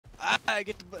Ah,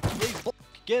 get the he's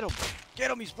get him.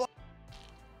 Get him, he's blocked.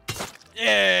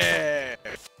 Yeah.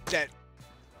 That.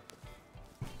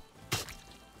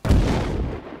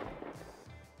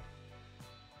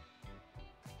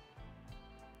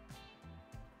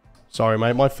 Sorry,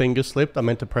 mate, my finger slipped. I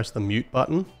meant to press the mute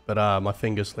button, but my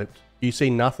finger slipped. You see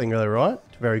nothing there, right?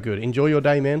 Very good. Enjoy your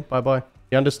day, man. Bye-bye.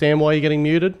 You understand why you're getting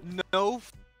muted? No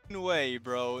way,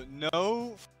 bro.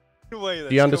 No way.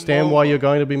 Do you understand why you're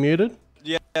going to be muted?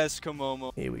 Yes,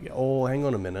 Komomo. Here we go. Oh, hang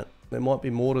on a minute. There might be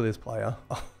more to this player.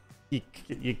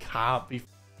 You can't be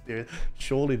serious.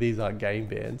 Surely these aren't game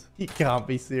bans. You can't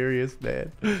be serious,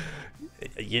 man.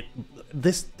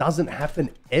 This doesn't happen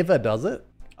ever, does it?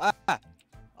 Oh,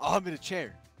 I'm in a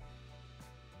chair.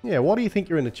 Yeah, why do you think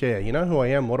you're in the chair? You know who I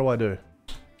am. What do I do?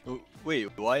 Wait,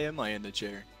 why am I in the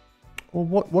chair?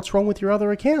 Well, what's wrong with your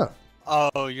other account?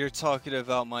 Oh, you're talking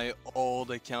about my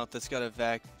old account that's got a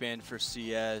VAC ban for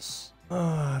CS.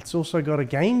 Ah, it's also got a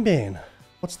game ban.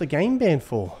 What's the game ban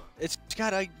for? It's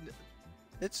got a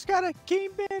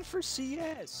game ban for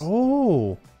CS.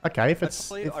 Oh, okay. If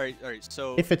it's all right.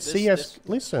 So if it's CS,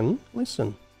 listen.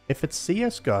 If it's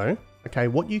CS:GO, okay,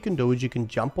 what you can do is you can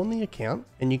jump on the account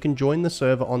and you can join the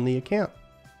server on the account,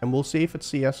 and we'll see if it's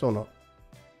CS or not.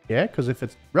 Yeah, because if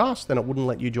it's Rust, then it wouldn't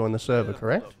let you join the server,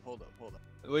 correct? Hold up.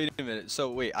 Wait a minute.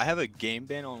 So wait, I have a game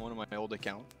ban on one of my old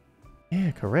accounts.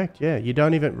 Yeah, correct. Yeah, you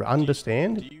don't even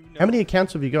understand. Do you know? How many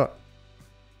accounts have you got?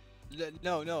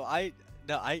 No, I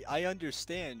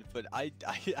understand, but I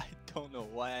don't know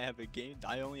why I have a game.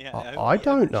 I only have. I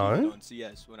don't know. On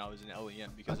CS when I was in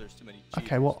LEM because there's too many cheaters.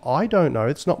 Okay, well I don't know.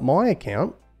 It's not my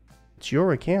account. It's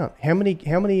your account. How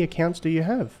many accounts do you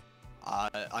have?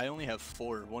 I only have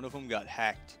 4. One of them got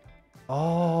hacked.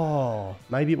 Oh,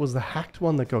 maybe it was the hacked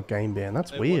one that got game banned.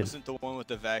 That's weird. It wasn't the one with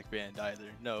the VAC band either.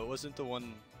 No, it wasn't the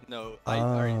one. No,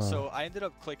 alright, so I ended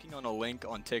up clicking on a link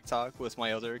on TikTok with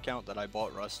my other account that I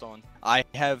bought Rust on. I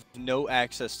have no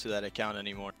access to that account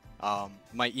anymore.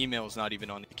 My email is not even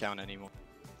on the account anymore.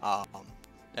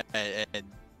 And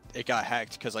it got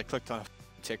hacked because I clicked on a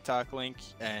TikTok link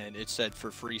and it said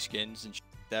for free skins and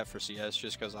that for CS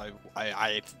just because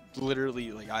I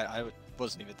literally like I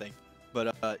wasn't even thinking.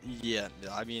 But yeah,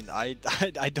 I mean I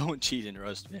don't cheat in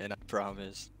Rust, man. I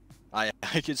promise. I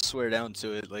could swear down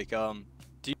to it. Like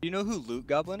do you know who Loot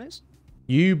Goblin is?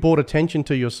 You brought attention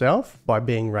to yourself by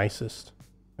being racist.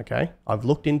 Okay, I've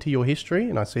looked into your history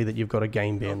and I see that you've got a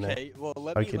game ban there. Okay, well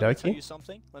let me tell you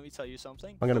something.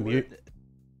 I'm gonna mute.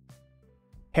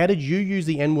 How did you use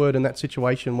the N-word in that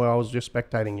situation where I was just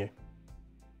spectating you?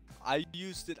 I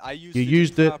used it. You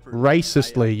used it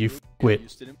racistly. You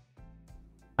quit.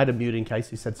 I had to mute in case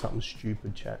he said something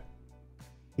stupid, chat.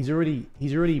 He's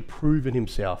already proven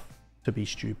himself to be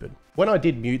stupid. When I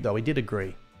did mute though, he did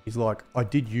agree. He's like, I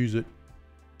did use it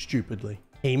stupidly.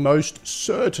 He most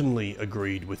certainly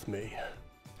agreed with me.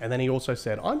 And then he also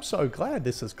said, I'm so glad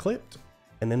this is clipped.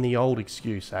 And then the old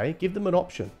excuse, eh? Give them an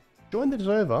option. Join the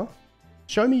server.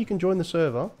 Show me you can join the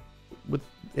server with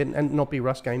and not be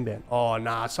Rust game ban. Oh,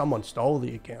 nah, someone stole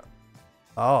the account.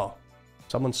 Oh,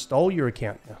 someone stole your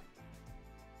account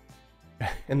now.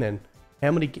 And then,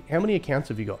 how many accounts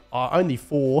have you got? Oh, only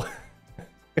 4.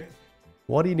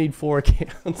 Why do you need 4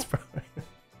 accounts, bro?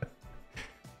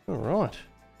 All right.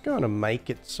 Going to make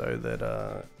it so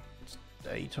that it's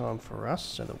daytime for us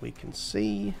so that we can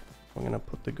see. I'm going to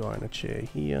put the guy in a chair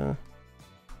here.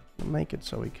 Make it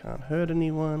so he can't hurt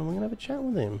anyone. We're going to have a chat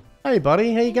with him. Hey,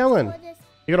 buddy. How you going?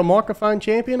 You got a microphone,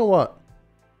 champion, or what?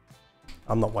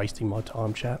 I'm not wasting my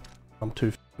time, chat. I'm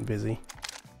too busy.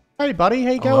 Hey, buddy.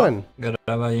 How you going? Good.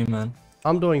 How about you, man?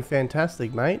 I'm doing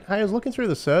fantastic, mate. Hey, I was looking through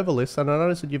the server list and I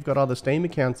noticed that you've got other Steam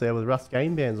accounts there with Rust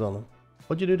game bans on them.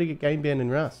 What'd you do to get game banned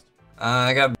in Rust?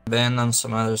 I got banned on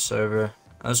some other server.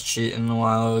 I was cheating a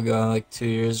while ago, like 2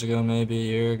 years ago, maybe a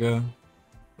year ago.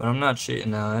 But I'm not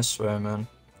cheating now, I swear, man.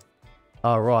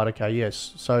 Oh, right. Okay,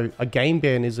 yes. So a game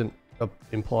ban isn't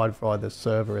implied by the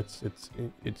server. It's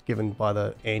given by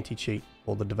the anti-cheat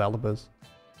or the developers.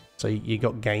 So you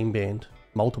got game banned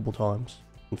multiple times,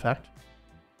 in fact.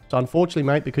 So unfortunately,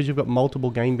 mate, because you've got multiple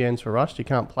game bans for Rust, you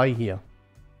can't play here.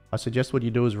 I suggest what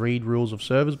you do is read rules of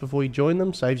servers before you join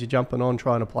them. Saves you jumping on,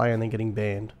 trying to play, and then getting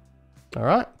banned. All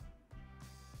right?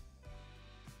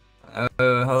 Hold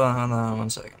on 1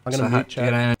 second. I'm going to mute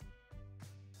chat.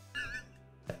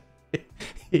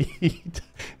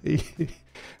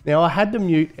 Now, I had to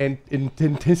mute in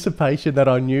anticipation that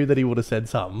I knew that he would have said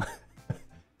something.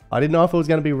 I didn't know if it was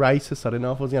going to be racist. I didn't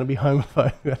know if it was going to be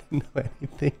homophobic. I didn't know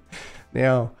anything.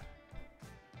 Now,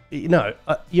 you know,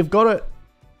 you've got to...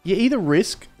 You either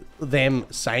risk them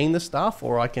saying the stuff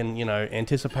or I can, you know,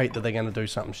 anticipate that they're going to do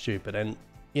something stupid. And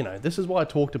you know, this is why I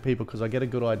talk to people, because I get a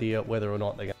good idea whether or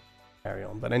not they're going to carry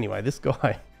on. But anyway, this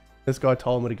guy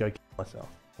told me to go kill myself.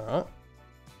 All right.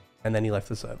 And then he left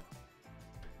the server.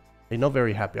 He's not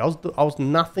very happy. I was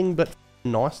nothing but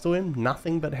nice to him,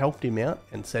 nothing but helped him out,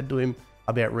 and said to him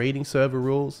about reading server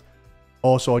rules.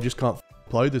 Oh, so I just can't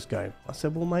play this game. I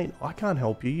said, well, mate, I can't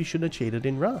help you. You shouldn't have cheated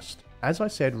in Rust. As I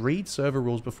said, read server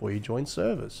rules before you join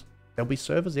servers. There'll be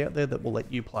servers out there that will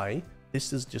let you play.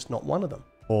 This is just not one of them.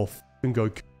 Or f***ing go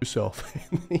kill yourself.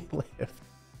 And he left.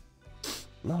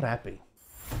 Not happy.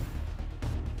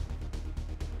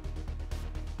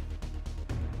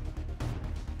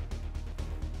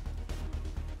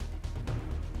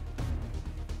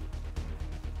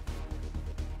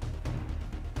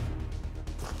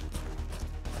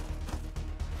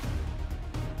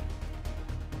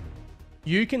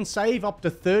 You can save up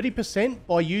to 30%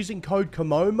 by using code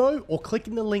Komomo or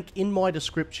clicking the link in my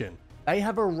description. They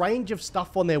have a range of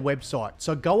stuff on their website,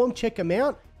 so go and check them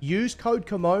out. Use code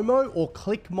Komomo or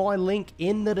click my link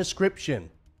in the description.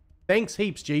 Thanks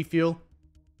heaps, GFUEL.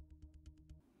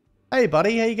 Hey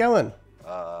buddy, how you going?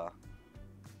 Hi.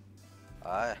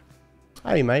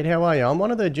 Hey mate, how are you? I'm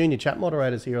one of the junior chat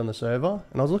moderators here on the server,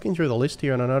 and I was looking through the list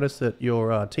here and I noticed that your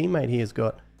teammate here has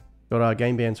got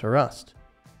game bans for Rust.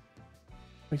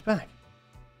 He's back.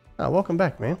 Oh, welcome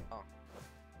back, man. Oh.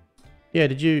 Yeah,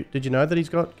 did you know that he's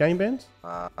got game bans?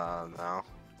 No.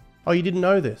 Oh, you didn't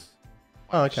know this?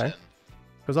 Oh, okay.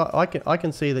 Because I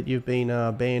can see that you've been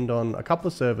banned on a couple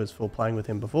of servers for playing with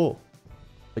him before,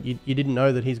 but you didn't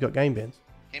know that he's got game bans.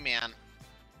 Hey man,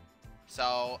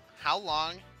 so how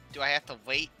long do I have to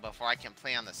wait before I can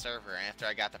play on the server after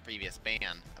I got the previous ban?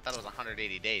 I thought it was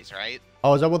 180 days, right?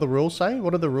 Oh, is that what the rules say?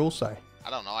 What do the rules say? I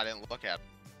don't know, I didn't look at it.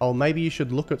 Oh, maybe you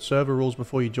should look at server rules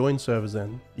before you join servers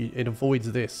then. It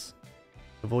avoids this.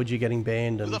 Avoids you getting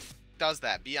banned. And Who the f does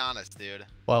that? Be honest, dude.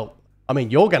 Well, I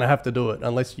mean, you're going to have to do it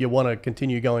unless you want to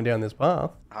continue going down this path.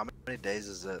 How many days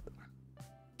is it?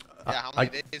 Yeah, how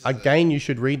many days is Again, you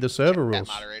should read the server rules.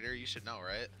 Moderator, you should know,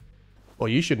 right? Well,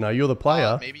 you should know. You're the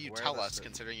player. Maybe you tell us,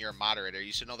 considering you're a moderator.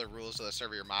 You should know the rules of the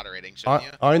server you're moderating, shouldn't you?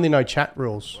 I only know chat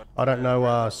rules. I don't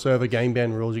know server game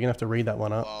ban rules. You're going to have to read that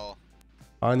one up. Well,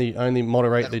 I only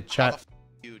moderate the chat. How the f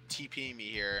you TP me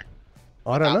here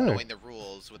I don't know. without knowing the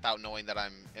rules, without knowing that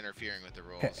I'm interfering with the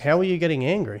rules. How are you getting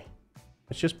angry?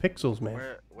 It's just pixels, man.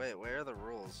 Where are the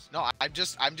rules? No, I'm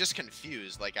just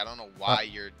confused. Like, I don't know why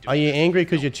you're doing Are you this. angry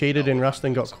because you cheated in Rust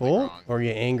and got something caught? wrong. Or are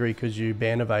you angry because you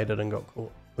ban evaded and got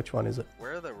caught? Which one is it?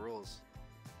 Where are the rules?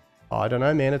 I don't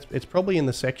know, man. It's probably in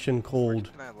the section Where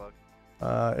called... can I look?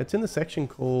 It's in the section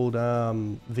called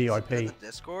VIP. Is it in the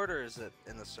Discord or is it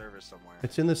in the server somewhere?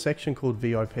 It's in the section called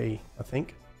VIP, I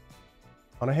think.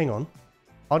 Oh, no, hang on.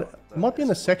 It might be in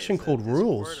the section called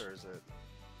rules. Or is it...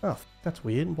 Oh, that's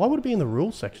weird. Why would it be in the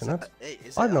rules section?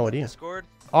 Is I have it no on idea. Discord?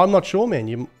 I'm not sure, man.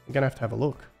 You're going to have a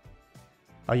look.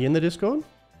 Are you in the Discord?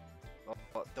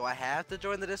 Well, do I have to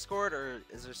join the Discord or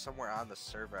is there somewhere on the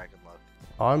server I can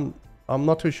look? I'm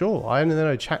not too sure. I only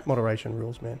know chat moderation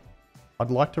rules, man. I'd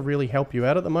like to really help you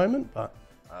out at the moment, but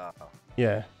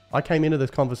yeah, I came into this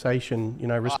conversation, you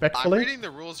know, respectfully. I'm reading the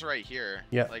rules right here.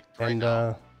 Yeah, like right and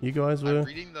now. You guys were. I'm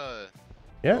reading the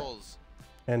Yeah. rules.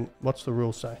 And what's the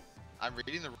rules say? I'm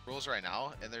reading the rules right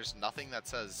now, and there's nothing that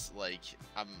says like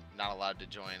I'm not allowed to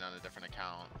join on a different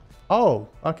account. Oh,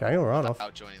 okay, all right.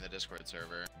 Without joining the Discord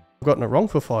server. I've gotten it wrong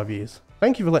for 5 years.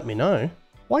 Thank you for letting me know.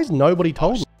 Why has nobody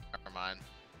told me? Never mind.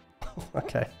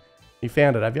 Okay, you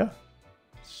found it, have you?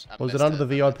 Was it under the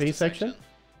VIP section?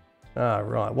 Ah,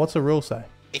 right. What's the rule say?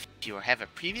 If you have a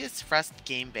previous Rust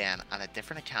game ban on a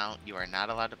different account, you are not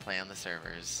allowed to play on the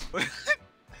servers.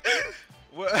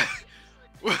 What?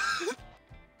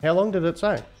 How long did it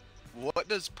say? What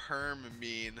does perm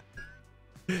mean?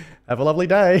 Have a lovely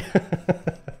day.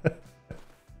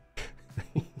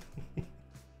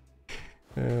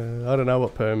 I don't know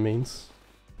what perm means.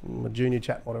 I'm a junior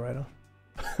chat moderator.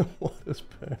 What does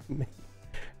perm mean?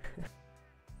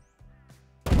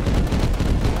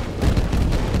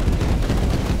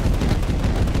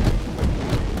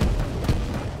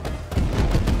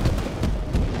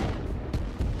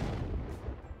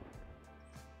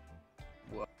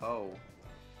 Whoa.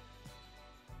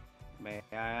 May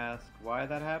I ask why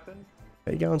that happened?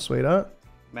 How you going, sweetheart?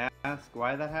 May I ask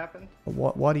why that happened?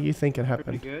 Why do you think it Pretty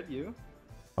happened? good, you?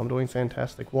 I'm doing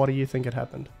fantastic. Why do you think it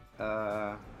happened?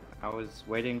 I was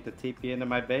waiting to TP into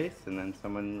my base and then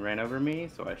someone ran over me,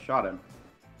 so I shot him.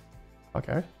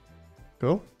 Okay.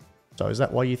 Cool. So is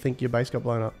that why you think your base got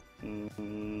blown up?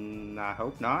 I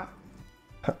hope not.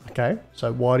 Okay.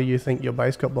 So why do you think your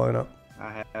base got blown up?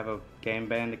 I have a game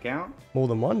banned account. More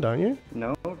than one, don't you?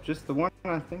 No, just the one,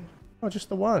 I think. Oh, just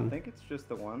the I one. think it's just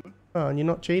the one. Oh, and you're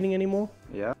not cheating anymore?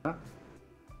 Yeah.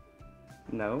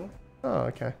 No. Oh,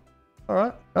 okay.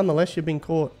 Alright. Nonetheless, you've been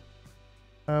caught.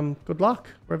 Good luck,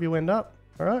 wherever you end up.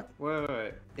 Alright?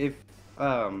 Wait. If,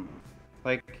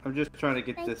 like, I'm just trying to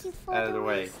get this out of the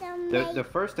way. The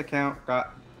first account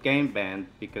got game banned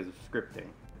because of scripting.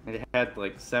 And it had,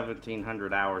 like,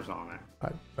 1,700 hours on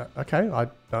it. Okay,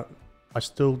 I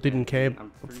still didn't care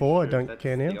before. I don't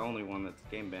care now. That's the only one that's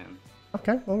game banned.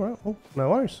 Okay, alright. Well, no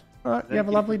worries. Alright, you have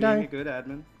a lovely Thank you day. for being a good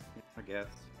admin, I guess.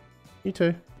 You too.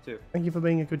 You too. Thank you for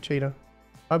being a good cheater.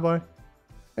 Bye-bye.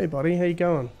 Hey, buddy. How you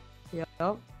going?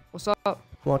 Yeah. What's up?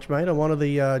 Watch, mate. I'm one of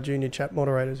the junior chat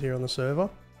moderators here on the server.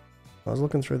 I was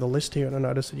looking through the list here and I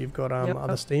noticed that you've got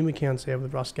other Steam accounts here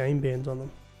with Rust game bans on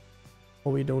them.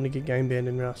 What were you doing to get game banned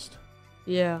in Rust?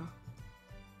 Yeah.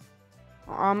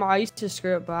 I used to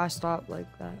script, but I stopped like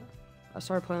that. I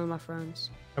started playing with my friends.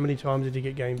 How many times did you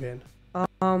get game banned?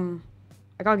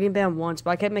 I got game banned once,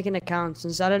 but I kept making accounts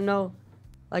since I didn't know,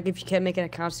 like if you kept making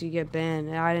accounts you get banned,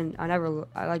 and I never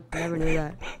knew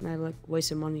that, and I like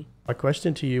wasted money. My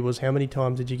question to you was how many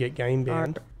times did you get game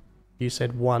banned? You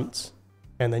said once,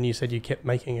 and then you said you kept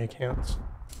making accounts.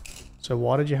 So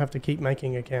why did you have to keep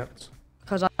making accounts?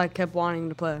 Because I kept wanting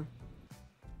to play.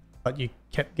 But you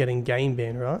kept getting game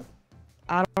banned, right?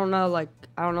 I don't know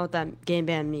what that game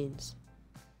ban means.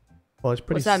 Well, it's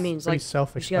pretty. What's that means? Pretty Like,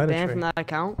 self-explanatory. you get banned from that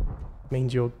account?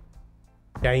 Means you're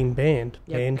game banned,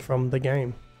 Yep. banned from the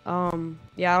game.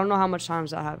 Yeah, I don't know how much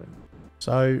times that happened.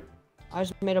 So, I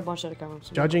just made a bunch of accounts.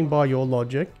 judging by your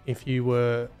logic, if you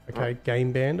were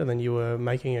game banned and then you were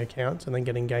making accounts and then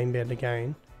getting game banned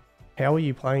again, how are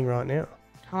you playing right now?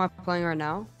 How am I playing right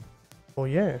now? Well,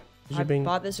 yeah, I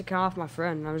bought this account off my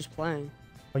friend and I'm just playing.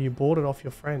 Oh, you bought it off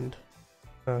your friend.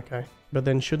 Okay, but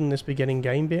then shouldn't this be getting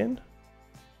game banned?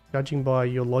 Judging by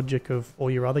your logic of all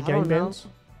your other game bans?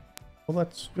 Well,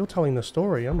 you're telling the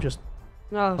story. I'm just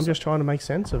trying to make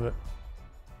sense of it.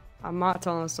 I'm not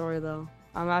telling a story though.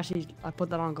 I put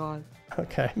that on God.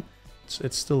 Okay.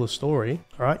 It's still a story.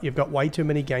 Alright, you've got way too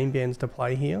many game bans to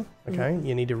play here. Okay,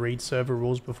 you need to read server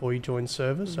rules before you join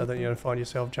servers so that you don't find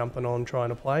yourself jumping on trying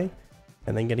to play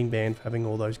and then getting banned for having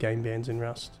all those game bans in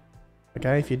Rust.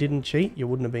 Okay, if you didn't cheat, you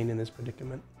wouldn't have been in this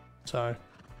predicament. So,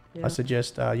 I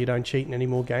suggest you don't cheat in any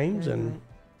more games and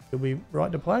you'll be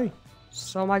right to play.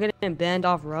 So am I getting banned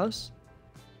off Rust?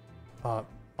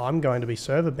 I'm going to be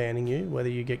server banning you, whether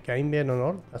you get game banned or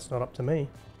not. That's not up to me.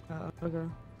 Okay.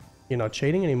 You're not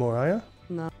cheating anymore, are you?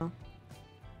 No.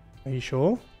 Are you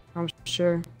sure? I'm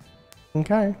sure.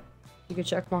 Okay. You can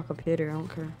check my computer, I don't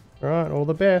care. Alright, all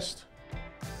the best.